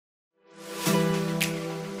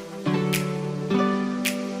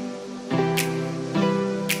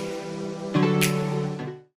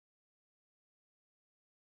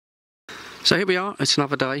So here we are, it's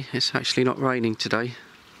another day. It's actually not raining today.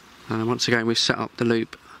 Once again we've set up the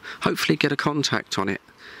loop. Hopefully get a contact on it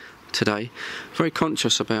today. Very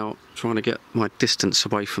conscious about trying to get my distance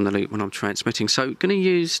away from the loop when I'm transmitting. So going to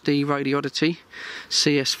use the Radioddity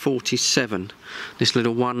CS47, this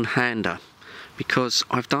little one-hander, because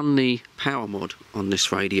I've done the power mod on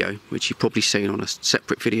this radio, which you've probably seen on a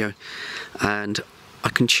separate video, and I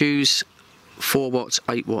can choose 4 watts,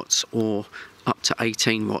 8 watts or up to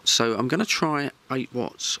 18 watts. So I'm going to try 8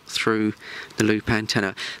 watts through the loop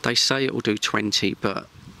antenna. They say it will do 20, but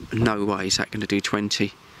no way is that going to do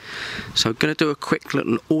 20. So I'm going to do a quick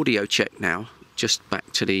little audio check now, just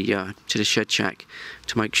back to the shed shack,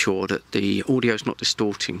 to make sure that the audio is not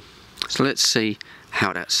distorting. So let's see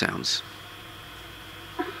how that sounds.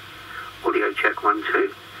 Audio check 1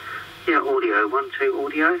 2. Yeah, audio 1 2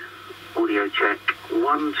 audio. Audio check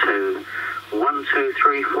 1 2. 1 2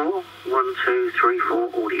 3 4. 1 2 3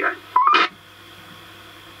 4 audio.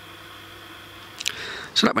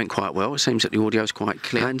 So that went quite well. It seems that the audio is quite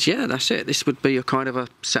clear. And yeah, that's it. This would be a kind of a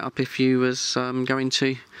setup if you was going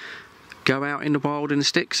to go out in the wild in the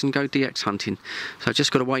sticks and go DX hunting. So I've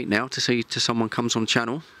just got to wait now to see till someone comes on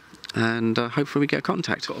channel, and hopefully we get a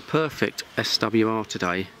contact. Got a perfect SWR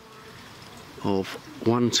today of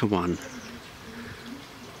 1-to-1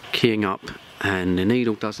 keying up, and the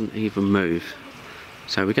needle doesn't even move.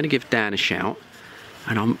 So we're going to give Dan a shout,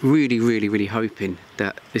 and I'm really hoping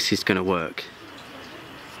that this is going to work.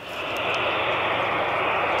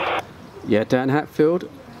 Yeah, Dan Hatfield,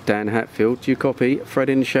 do you copy? Fred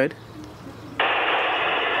in the shed?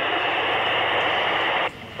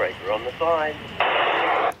 Breaker on the side.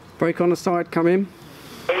 Break on the side, come in.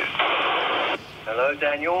 Hello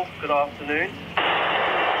Daniel, good afternoon.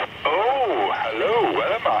 Oh, hello,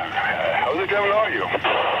 weatherman. How the devil are you?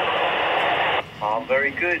 I'm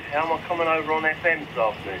very good. How am I coming over on FM this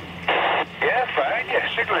afternoon? Yeah, fine. Yeah,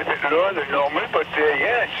 signal a bit lower than normal, but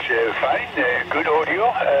yeah, it's fine. Good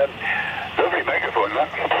audio. Lovely microphone, that.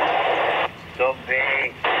 Stop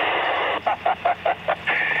it.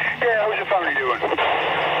 Yeah, how's the family doing?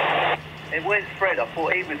 Hey, where's Fred? I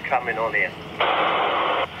thought he was coming on here.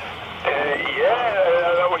 Yeah,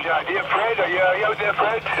 that was your idea, Fred. Are you out there,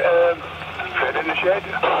 Fred? Fred in the shed?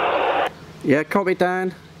 Yeah, copy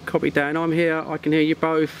Dan. Copy Dan, I'm here. I can hear you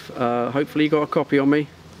both. Hopefully you got a copy on me.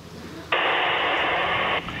 Do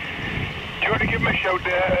you want to give me a shout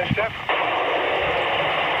there, Steph?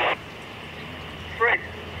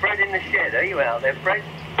 Fred in the shed. Are you out there, Fred?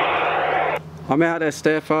 I'm out there,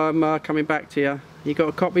 Steph. I'm coming back to you. You got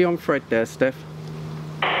a copy on Fred there, Steph?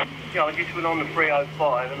 Yeah, I just went on the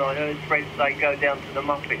 305 and I heard Fred say go down to the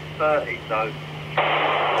Muppets 30, so...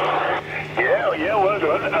 Yeah, well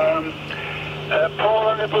done. Paul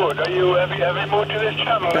on the board, have you moved to this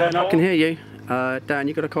channel? Dan, I can hear you. Dan,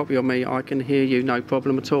 you got a copy on me. I can hear you, no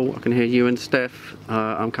problem at all. I can hear you and Steph.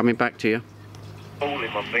 I'm coming back to you. Call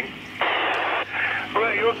him, I think.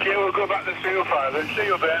 Right, okay, we'll go back to 305 then. See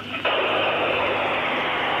you then.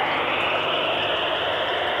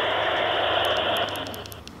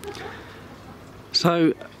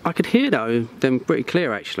 So I could hear them pretty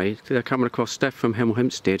clear actually. They're coming across Steph from Hemel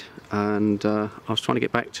Hempstead, and I was trying to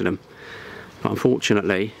get back to them, but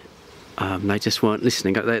unfortunately they just weren't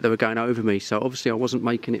listening. They were going over me, so obviously I wasn't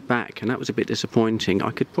making it back, and that was a bit disappointing.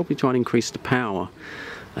 I could probably try and increase the power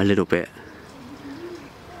a little bit,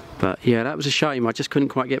 but yeah, that was a shame. I just couldn't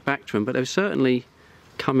quite get back to them, but they were certainly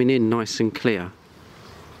coming in nice and clear.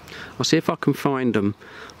 I'll see if I can find them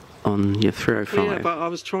on your 305. Yeah, but I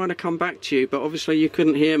was trying to come back to you, but obviously you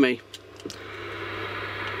couldn't hear me.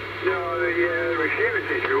 No, the receiver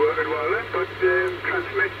seems to be working well then, but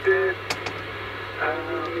transmit,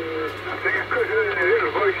 I think I could hear a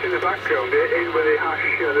little voice in the background, in with the hash,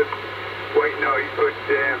 the white noise, but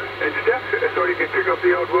and Steph, I thought you could pick up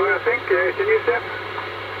the odd word, I think. Can you, Steph?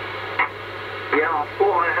 Yeah, I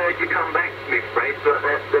thought I heard you come back to me, Fred, but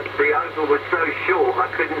the over was so short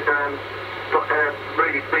I couldn't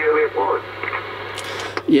really see who it was.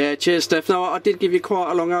 Yeah, cheers, Steph. No, I did give you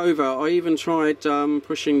quite a long over. I even tried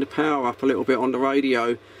pushing the power up a little bit on the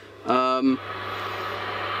radio.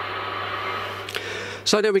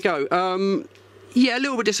 So there we go. Yeah, a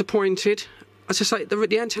little bit disappointed. As I say,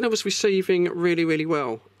 the antenna was receiving really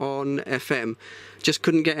well on FM. Just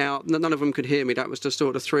couldn't get out. None of them could hear me. That was just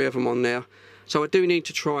sort of 3 of them on there. So I do need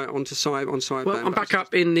to try it on sideband. Well, I'm back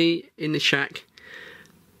up in the shack.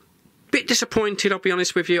 Bit disappointed, I'll be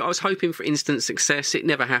honest with you. I was hoping for instant success. It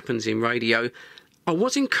never happens in radio. I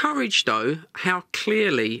was encouraged though how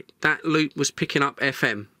clearly that loop was picking up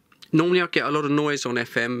FM. Normally I get a lot of noise on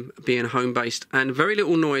FM being home based, and very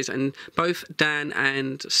little noise, and both Dan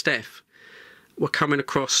and Steph were coming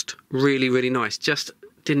across really, really nice. Just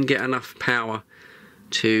didn't get enough power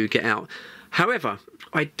to get out. However,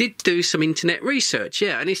 I did do some internet research,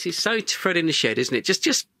 yeah, and this is so Fred in the shed, isn't it?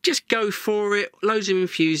 Just go for it, loads of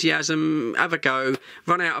enthusiasm, have a go,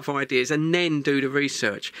 run out of ideas, and then do the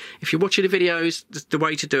research. If you're watching the videos, the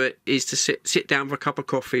way to do it is to sit down for a cup of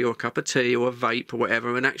coffee or a cup of tea or a vape or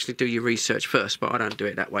whatever and actually do your research first, but I don't do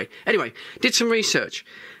it that way. Anyway, did some research,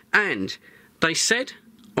 and they said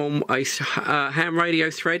on a ham radio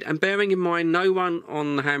thread, and bearing in mind no one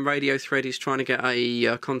on the ham radio thread is trying to get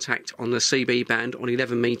a contact on the CB band on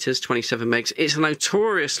 11 metres, 27 megs. It's a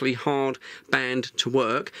notoriously hard band to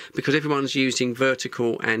work because everyone's using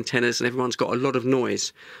vertical antennas and everyone's got a lot of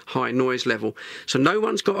noise, high noise level. So no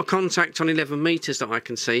one's got a contact on 11 metres that I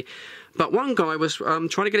can see. But one guy was trying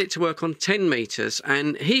to get it to work on 10 metres,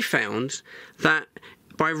 and he found that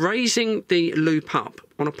by raising the loop up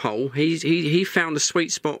on a pole, he found the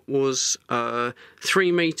sweet spot was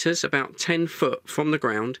 3 metres, about 10 foot from the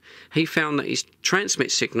ground. He found that his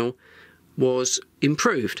transmit signal was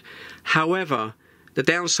improved. However, the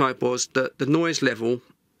downside was that the noise level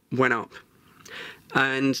went up.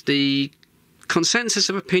 And the consensus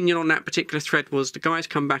of opinion on that particular thread was the guys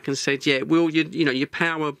come back and said, yeah, your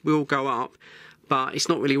power will go up, but it's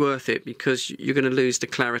not really worth it because you're going to lose the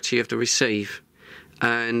clarity of the receive.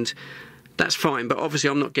 And that's fine, but obviously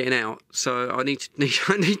I'm not getting out, so I need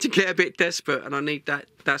to get a bit desperate, and I need that.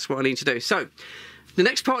 That's what I need to do. So the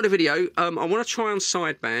next part of the video, I want to try on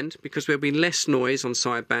sideband because there'll be less noise on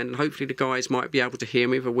sideband, and hopefully the guys might be able to hear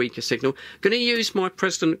me with a weaker signal. Going to use my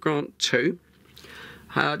President Grant 2.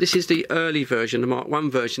 This is the early version, the Mark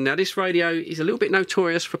 1 version. Now this radio is a little bit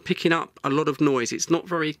notorious for picking up a lot of noise. It's not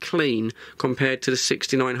very clean compared to the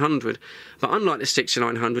 6900. But unlike the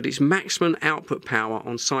 6900, its maximum output power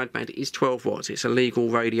on sideband is 12 watts. It's a legal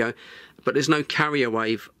radio, but there's no carrier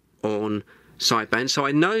wave on sideband. So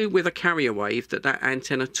I know with a carrier wave that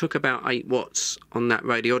antenna took about 8 watts on that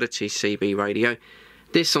Radioddity CB radio.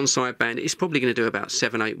 This on sideband is probably going to do about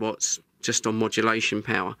 7-8 watts just on modulation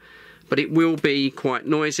power. But it will be quite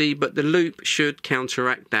noisy, but the loop should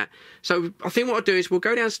counteract that. So I think what I'll do is we'll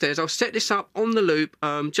go downstairs, I'll set this up on the loop,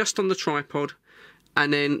 just on the tripod,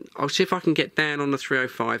 and then I'll see if I can get down on the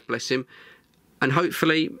 305, bless him, and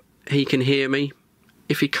hopefully he can hear me.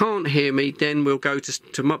 If he can't hear me, then we'll go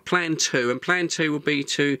to my plan 2, and plan 2 will be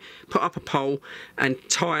to put up a pole and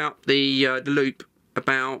tie up the loop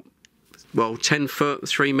about, well, 10 foot,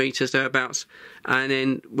 3 metres thereabouts, and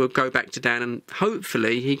then we'll go back to Dan and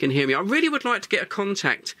hopefully he can hear me. I really would like to get a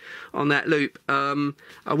contact on that loop.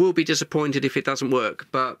 I will be disappointed if it doesn't work,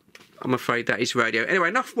 but I'm afraid that is radio. Anyway,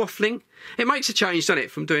 enough waffling. It makes a change, doesn't it,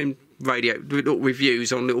 from doing little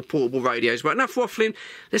reviews on little portable radios. But enough waffling.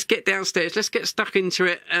 Let's get downstairs. Let's get stuck into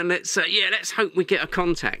it, and let's hope we get a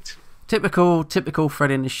contact. Typical Fred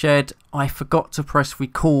in the shed. I forgot to press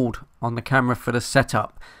record on the camera for the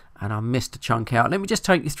setup, and I missed a chunk out. Let me just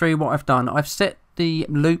take you through what I've done. I've set the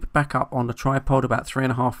loop back up on the tripod about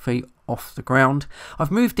 3.5 feet off the ground.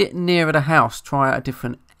 I've moved it nearer the house, try a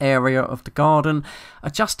different area of the garden,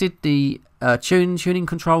 adjusted the tuning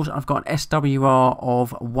controls. I've got an SWR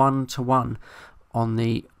of 1:1 on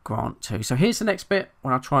the Grant 2. So here's the next bit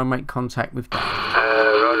when I try and make contact with Dan.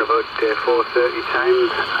 Around about 4:30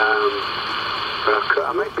 times.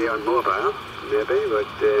 I might be on mobile, maybe, but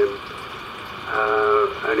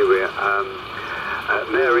anyway,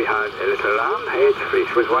 Mary had a little lamb, H3.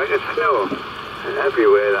 She was white as snow, and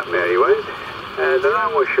everywhere that Mary went, the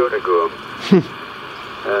lamb was sure to go.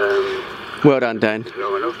 Well done, Dan.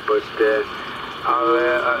 Slow enough, but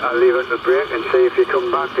I'll leave it at the break and see if you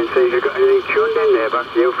come back and see if you've got anything tuned in there.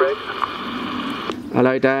 Back to you, Fred.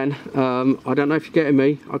 Hello, Dan. I don't know if you're getting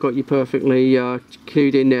me. I got you perfectly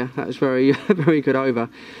cued in there. That was very, very good over.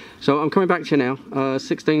 So I'm coming back to you now.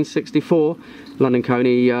 1664 London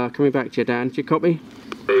Coney. Coming back to you, Dan. Do you copy?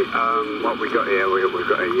 What we got here, we've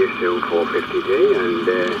got a USU 450D, and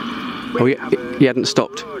you hadn't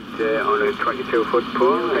stopped. On a 22-foot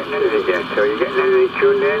pole. Yeah, so you're getting anything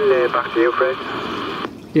tuned in? Back to you, Fred.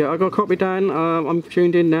 Yeah, I got a copy, Dan. I'm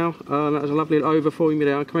tuned in now. That was a lovely over for me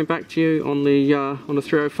there. I'm coming back to you on the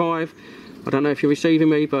 305. I don't know if you're receiving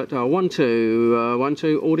me, but 1 2 1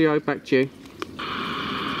 2 audio. Back to you.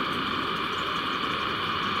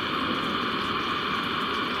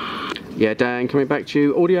 Yeah, Dan, coming back to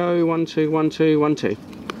you. Audio 1 2 1 2 1 2.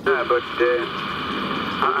 But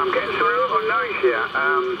I'm getting some local noise here.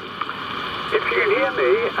 If you can hear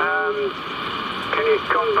me, can you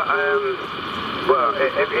come back? Well,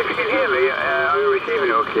 if you can hear me on the receiving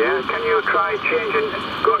hook here, can you try changing,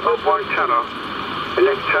 going up one channel, the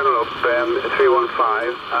next channel up,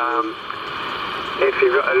 315. if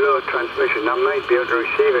you've got a low transmission, I might be able to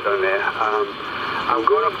receive it on there. I'm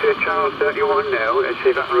going up to channel 31 now and see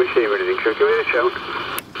if I can receive anything. So give it a shout.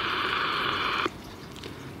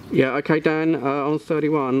 Yeah, okay, Dan, on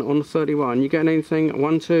 31, you getting anything?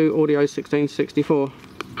 1-2, audio 1664.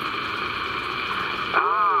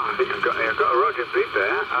 Ah, I've got a Roger beat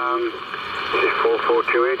there. This is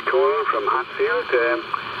 4428 calling from Hatfield.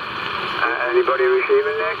 Anybody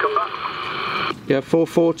receiving there? Come back. Yeah,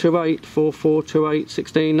 4428,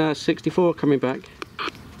 1664 coming back.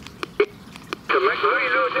 So make very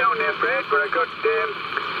low down there, Fred, but I got,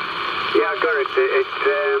 yeah, I got it.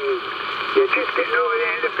 You're just getting over the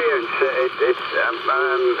interference. It's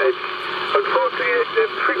unfortunately the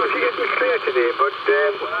frequency isn't clear today, but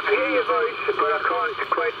I can hear your voice, but I can't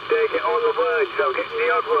quite get all the words. I'm getting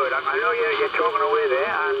the odd word. I know you're talking away there,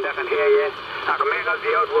 and I can hear you. I can make out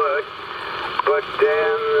the odd word, but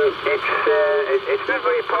it's not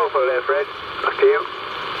very powerful there, Fred. Back to you.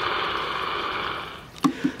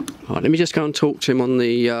 Right, let me just go and talk to him on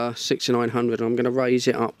the 6900. I'm going to raise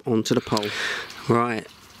it up onto the pole. Right.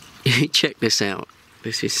 Check this out.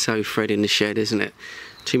 This is so Fred in the shed, isn't it?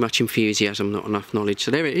 Too much enthusiasm, not enough knowledge.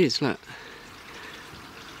 So there it is, look.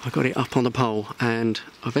 I got it up on the pole and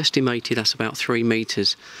I've estimated that's about 3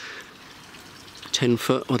 meters. 10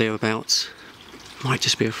 foot or thereabouts. Might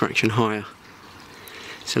just be a fraction higher.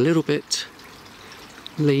 It's a little bit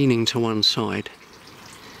leaning to one side.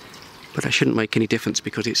 But that shouldn't make any difference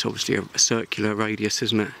because it's obviously a circular radius,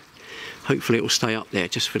 isn't it? Hopefully it will stay up there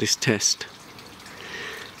just for this test.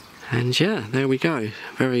 And yeah, there we go.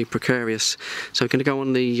 Very precarious. So going to go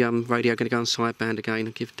on the radio, going to go on sideband again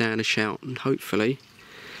and give Dan a shout, and hopefully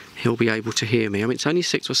he'll be able to hear me. I mean, it's only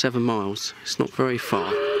 6 or 7 miles. It's not very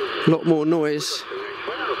far. A lot more noise.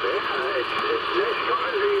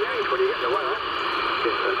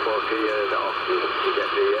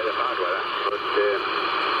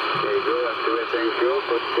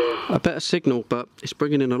 A better signal, but it's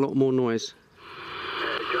bringing in a lot more noise.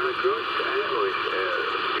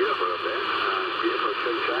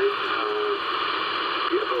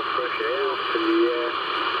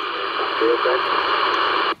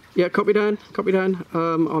 Yeah, copy Dan, copy Dan.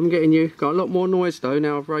 I'm getting you. Got a lot more noise though,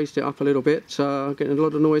 now I've raised it up a little bit. Getting a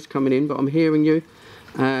lot of noise coming in, but I'm hearing you.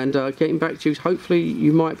 And getting back to you, hopefully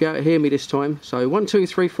you might be able to hear me this time. So 1, 2,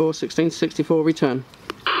 3, 4, 1664, return.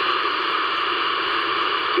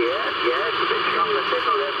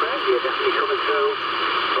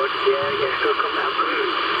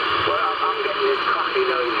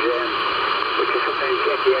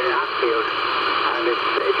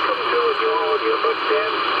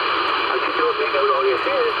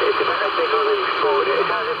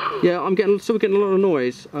 Yeah, I'm still getting a lot of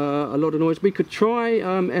noise. We could try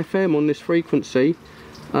FM on this frequency,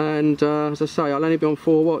 and as I say, I'll only be on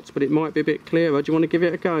 4 watts, but it might be a bit clearer. Do you want to give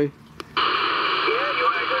it a go?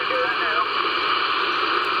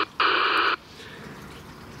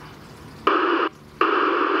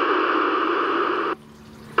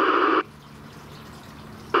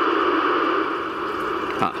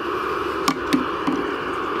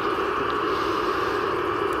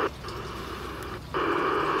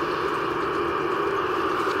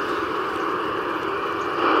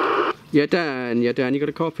 Yeah, Dan, you got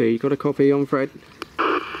a copy? You got a copy on Fred? Yeah,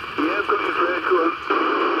 I've got you, Fred, go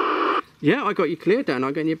on. Yeah, I got you clear, Dan.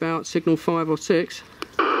 I'm getting you about signal 5 or 6.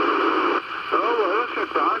 Oh, well, that's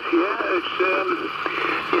not bad, yeah. It's,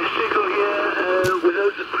 your signal here,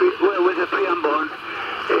 without the with the preamble on,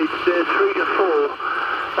 it's 3 to 4.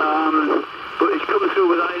 But it's coming through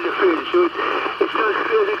with high interference, so it's not as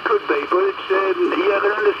clear as it could be, but it's, yeah, I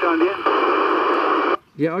can understand you.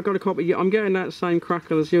 Yeah, I got a copy. Yeah, I'm getting that same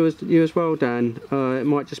crackle as you as well, Dan. It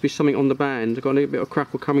might just be something on the band. I've got a little bit of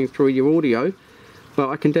crackle coming through your audio, but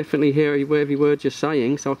I can definitely hear every word you're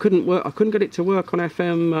saying. So I couldn't get it to work on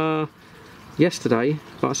FM yesterday,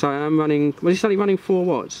 but I say I'm running. Well, it's only running 4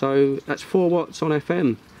 watts, so that's 4 watts on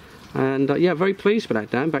FM. And yeah, very pleased with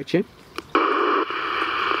that, Dan. Back to you. Yeah,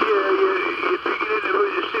 you're picking it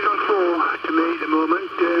about the signal 4 to me at the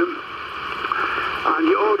moment. And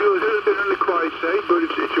your audio is a little bit on the quiet side, but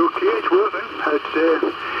it's okay, it's working.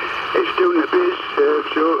 It's doing the biz,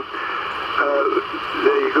 so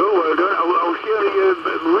there you go, well done. I was hearing you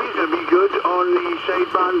reasonably good on the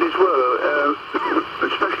sideband as well,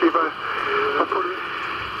 especially if I put it.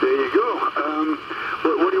 There you go.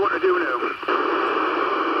 What do you want to do now?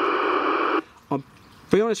 I'll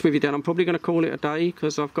be honest with you, Dan, I'm probably going to call it a day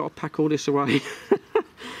because I've got to pack all this away.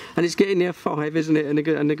 And it's getting near 5, isn't it?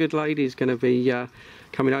 And the good lady's going to be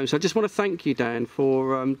coming home. So I just want to thank you, Dan,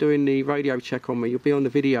 for doing the radio check on me. You'll be on the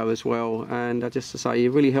video as well. And just to say,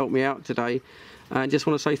 you really helped me out today. And just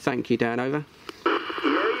want to say thank you, Dan. Over.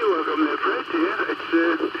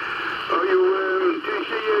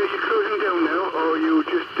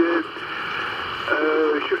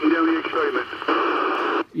 Sorry,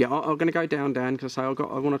 mate. Yeah, I'm going to go down, Dan, because I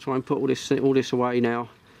want to try and put all this away now.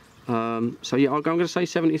 So yeah, I'm going to say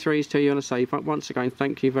 73s to you, and I say once again,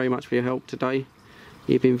 thank you very much for your help today.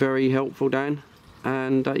 You've been very helpful, Dan.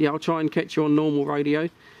 And yeah, I'll try and catch you on normal radio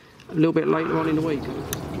a little bit later on in the week.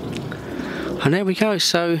 And there we go.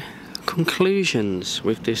 So conclusions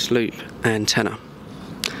with this loop antenna.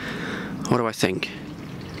 What do I think?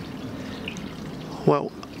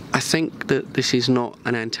 Well, I think that this is not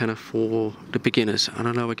an antenna for the beginners, and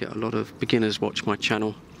I know I get a lot of beginners watch my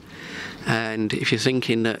channel, and if you're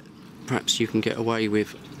thinking that perhaps you can get away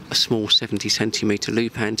with a small 70cm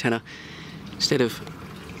loop antenna instead of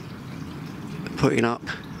putting up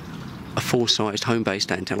a full-sized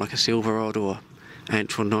home-based antenna like a Silverrod or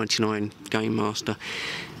Antron 99 Game Master,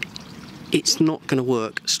 it's not going to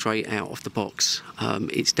work straight out of the box.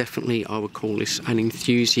 It's definitely, I would call this an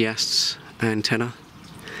enthusiast's antenna.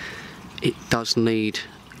 It does need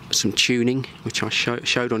some tuning, which I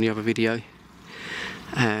showed on the other video,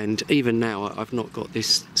 and even now I've not got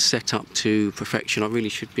this set up to perfection. I really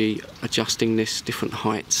should be adjusting this different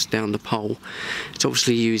heights down the pole. It's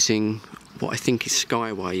obviously using what I think is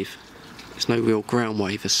skywave. There's no real ground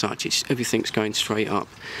wave as such. Everything's going straight up,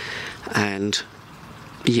 and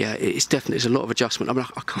yeah, it's definitely, there's a lot of adjustment. I mean,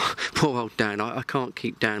 I can't, poor old Dan, I can't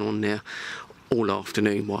keep Dan on there all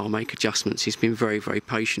afternoon while I make adjustments. He's been very, very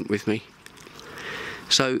patient with me.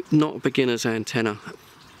 So, not a beginner's antenna.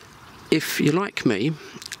 If you're like me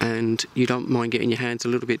and you don't mind getting your hands a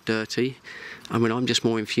little bit dirty, I mean, I'm just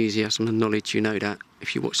more enthusiasm than knowledge, you know that,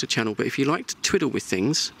 if you watch the channel. But if you like to twiddle with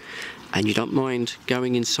things and you don't mind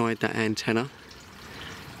going inside that antenna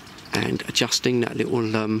and adjusting that little,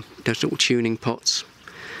 those little tuning pots,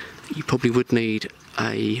 you probably would need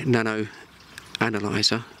a nano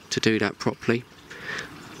analyzer to do that properly.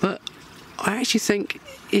 But I actually think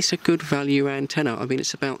it's a good value antenna. I mean,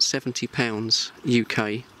 it's about £70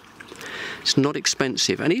 UK. It's not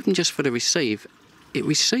expensive, and even just for the receive, it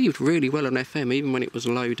received really well on FM even when it was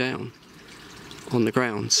low down on the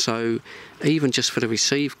ground. So even just for the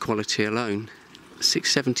receive quality alone,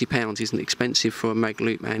 £70 isn't expensive for a Mag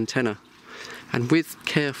Loop antenna. And with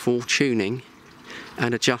careful tuning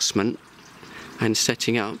and adjustment and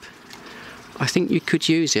setting up, I think you could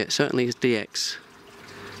use it, certainly as DX.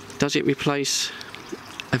 Does it replace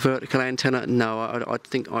a vertical antenna? No, I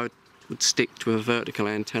think I would stick to a vertical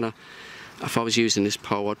antenna. If I was using this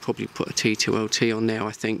pole, I'd probably put a T2LT on there,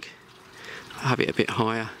 I think. Have it a bit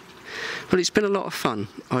higher. But it's been a lot of fun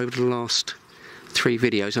over the last 3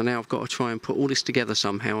 videos, and now I've got to try and put all this together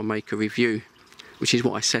somehow and make a review, which is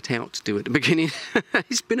what I set out to do at the beginning.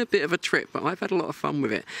 It's been a bit of a trip, but I've had a lot of fun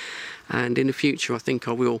with it. And in the future, I think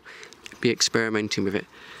I will be experimenting with it.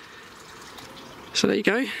 So there you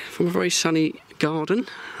go, from a very sunny garden.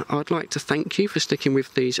 I'd like to thank you for sticking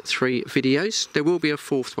with these 3 videos. There will be a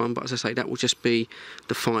 4th one, but as I say, that will just be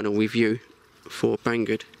the final review for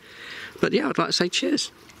Banggood. But yeah, I'd like to say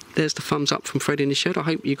cheers. There's the thumbs up from Fred in the Shed. I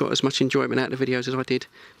hope you got as much enjoyment out of the videos as I did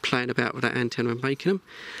playing about with that antenna and making them.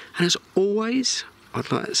 And as always,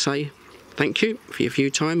 I'd like to say thank you for your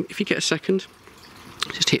view time. If you get a second,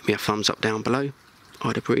 just hit me a thumbs up down below.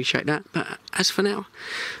 I'd appreciate that. But as for now,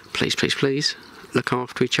 please, please, please, look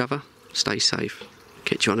after each other. Stay safe.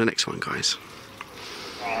 Catch you on the next one, guys.